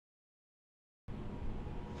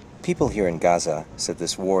People here in Gaza said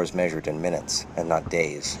this war is measured in minutes and not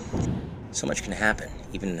days. So much can happen,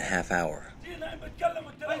 even in a half hour.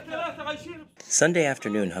 Sunday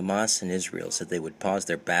afternoon, Hamas and Israel said they would pause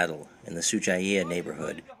their battle in the Shajaiyeh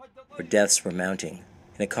neighborhood, where deaths were mounting.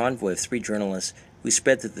 In a convoy of 3 journalists, we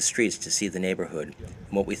sped through the streets to see the neighborhood,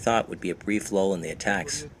 and what we thought would be a brief lull in the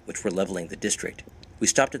attacks, which were leveling the district. We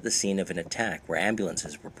stopped at the scene of an attack where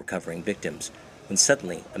ambulances were recovering victims, when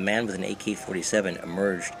suddenly a man with an AK-47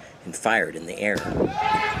 emerged and fired in the air.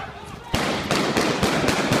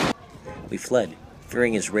 We fled,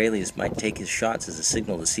 fearing Israelis might take his shots as a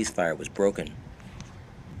signal the ceasefire was broken.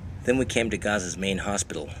 Then we came to Gaza's main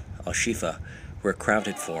hospital, Al-Shifa, where a crowd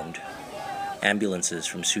had formed. Ambulances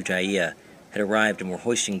from Shajaiyeh had arrived and were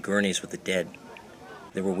hoisting gurneys with the dead.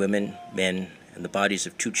 There were women, men, and the bodies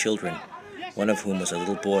of 2 children, one of whom was a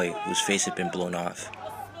little boy whose face had been blown off.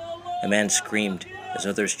 A man screamed as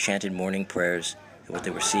others chanted morning prayers at what they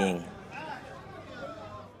were seeing.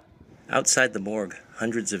 Outside the morgue,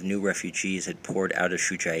 hundreds of new refugees had poured out of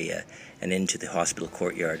Shajaiyeh and into the hospital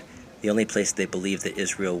courtyard, the only place they believed that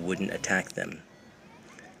Israel wouldn't attack them.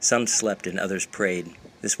 Some slept and others prayed.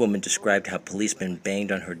 This woman described how policemen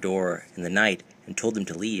banged on her door in the night and told them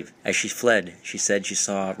to leave. As she fled, she said she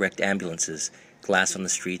saw wrecked ambulances, glass on the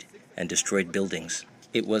street, and destroyed buildings.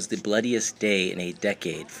 It was the bloodiest day in a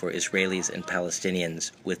decade for Israelis and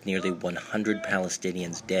Palestinians, with nearly 100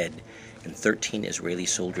 Palestinians dead and 13 Israeli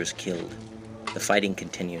soldiers killed. The fighting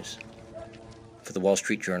continues. For the Wall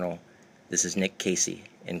Street Journal, this is Nick Casey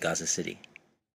in Gaza City.